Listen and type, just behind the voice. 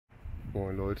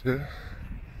Moin Leute,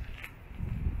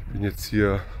 ich bin jetzt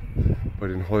hier bei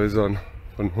den Häusern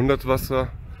von Hundertwasser.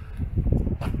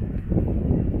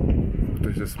 Guckt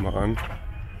euch das mal an.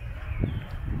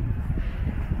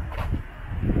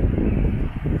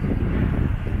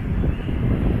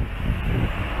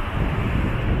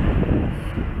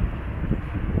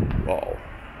 Wow.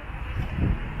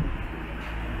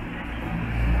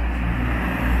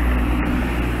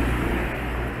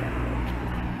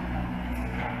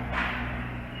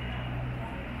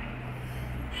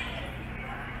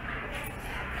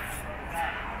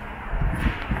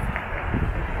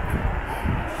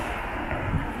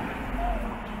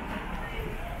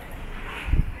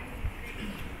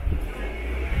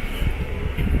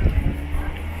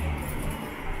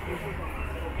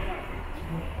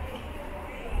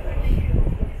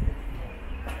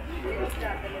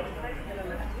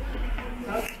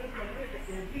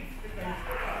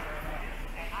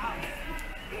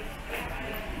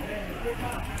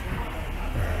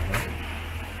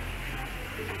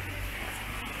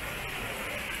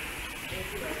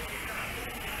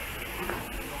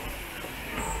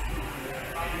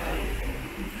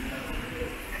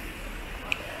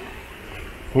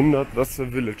 Hundertwasser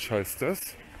Village heißt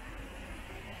das.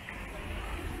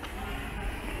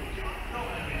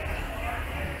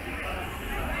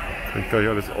 Kann ich gleich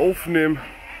alles aufnehmen,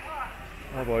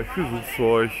 aber ich versuche es für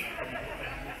euch.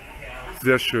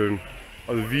 Sehr schön.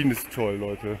 Also Wien ist toll,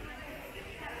 Leute.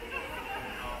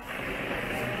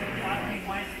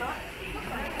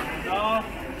 Da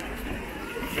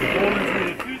holen Sie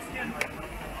Ihre Füßchen.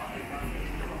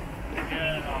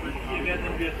 Genau, hier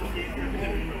werden wir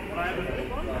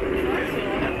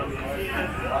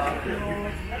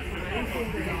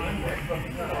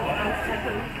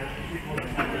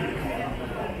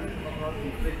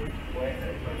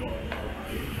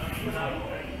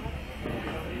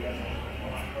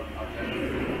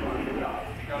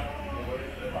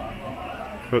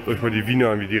Hört euch mal die Wiener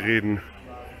an, wie die reden.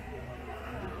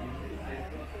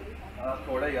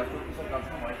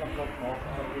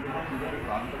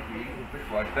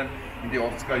 In die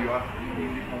 80er Jahre,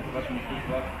 in die Konzentration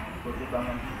war, Gott sei Dank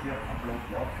haben sie hier am Block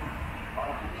laufen.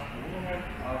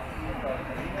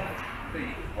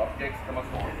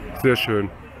 Sehr schön.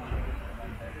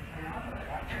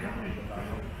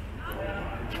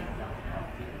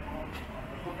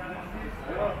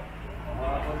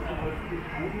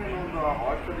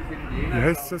 Wie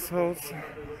heißt das Haus?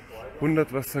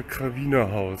 Hundertwasser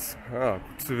Haus. Ah,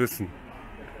 gut zu wissen.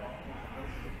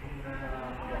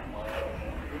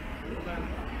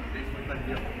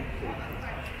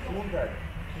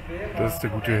 Das ist der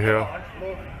gute Herr.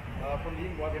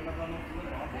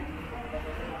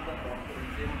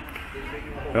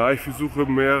 Ja, ich versuche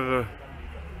mehrere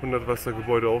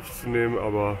Hundertwassergebäude aufzunehmen,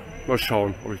 aber mal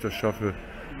schauen, ob ich das schaffe.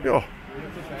 Ja,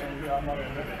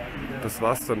 das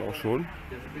war's dann auch schon.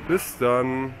 Bis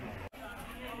dann.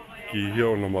 Ich gehe hier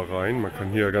auch noch mal rein. Man kann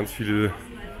hier ganz viele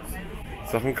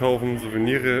Sachen kaufen,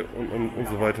 Souvenire und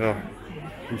so weiter.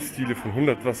 Im Stile von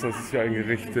Hundertwasser ist es hier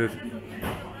eingerichtet.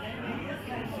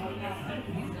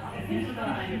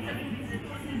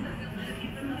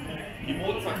 die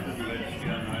Mozart Village.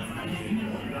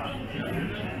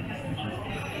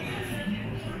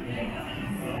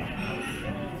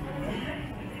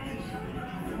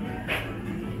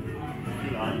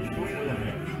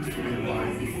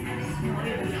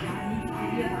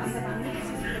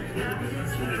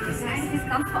 Das ist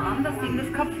ganz woanders in das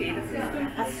Café.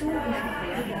 Das ist so.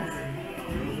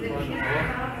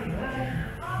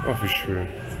 Ach, wie schön.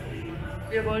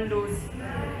 Wir wollen los.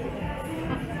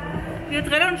 Wir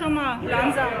drehen uns schon mal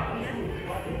langsam.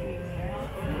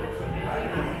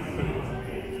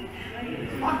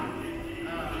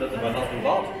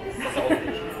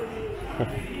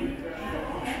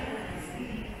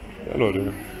 Ja,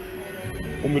 Leute,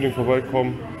 unbedingt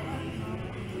vorbeikommen.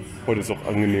 Heute ist auch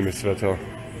angenehmes Wetter.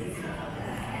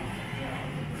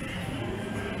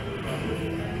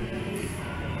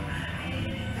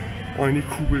 Eine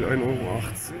Kugel 1,80 Euro.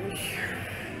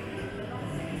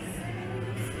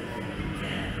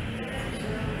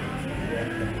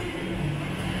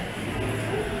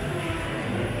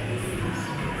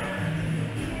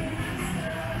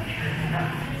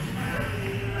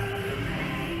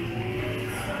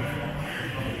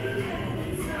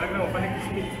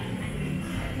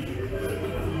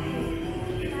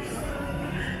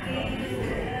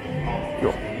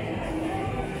 Ja.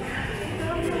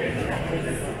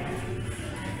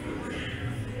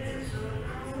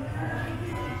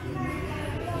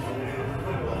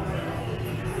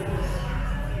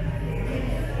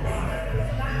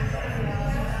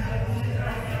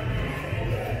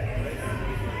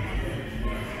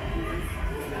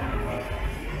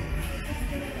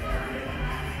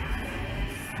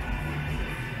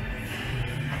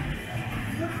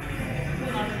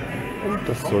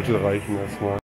 Das sollte reichen erstmal.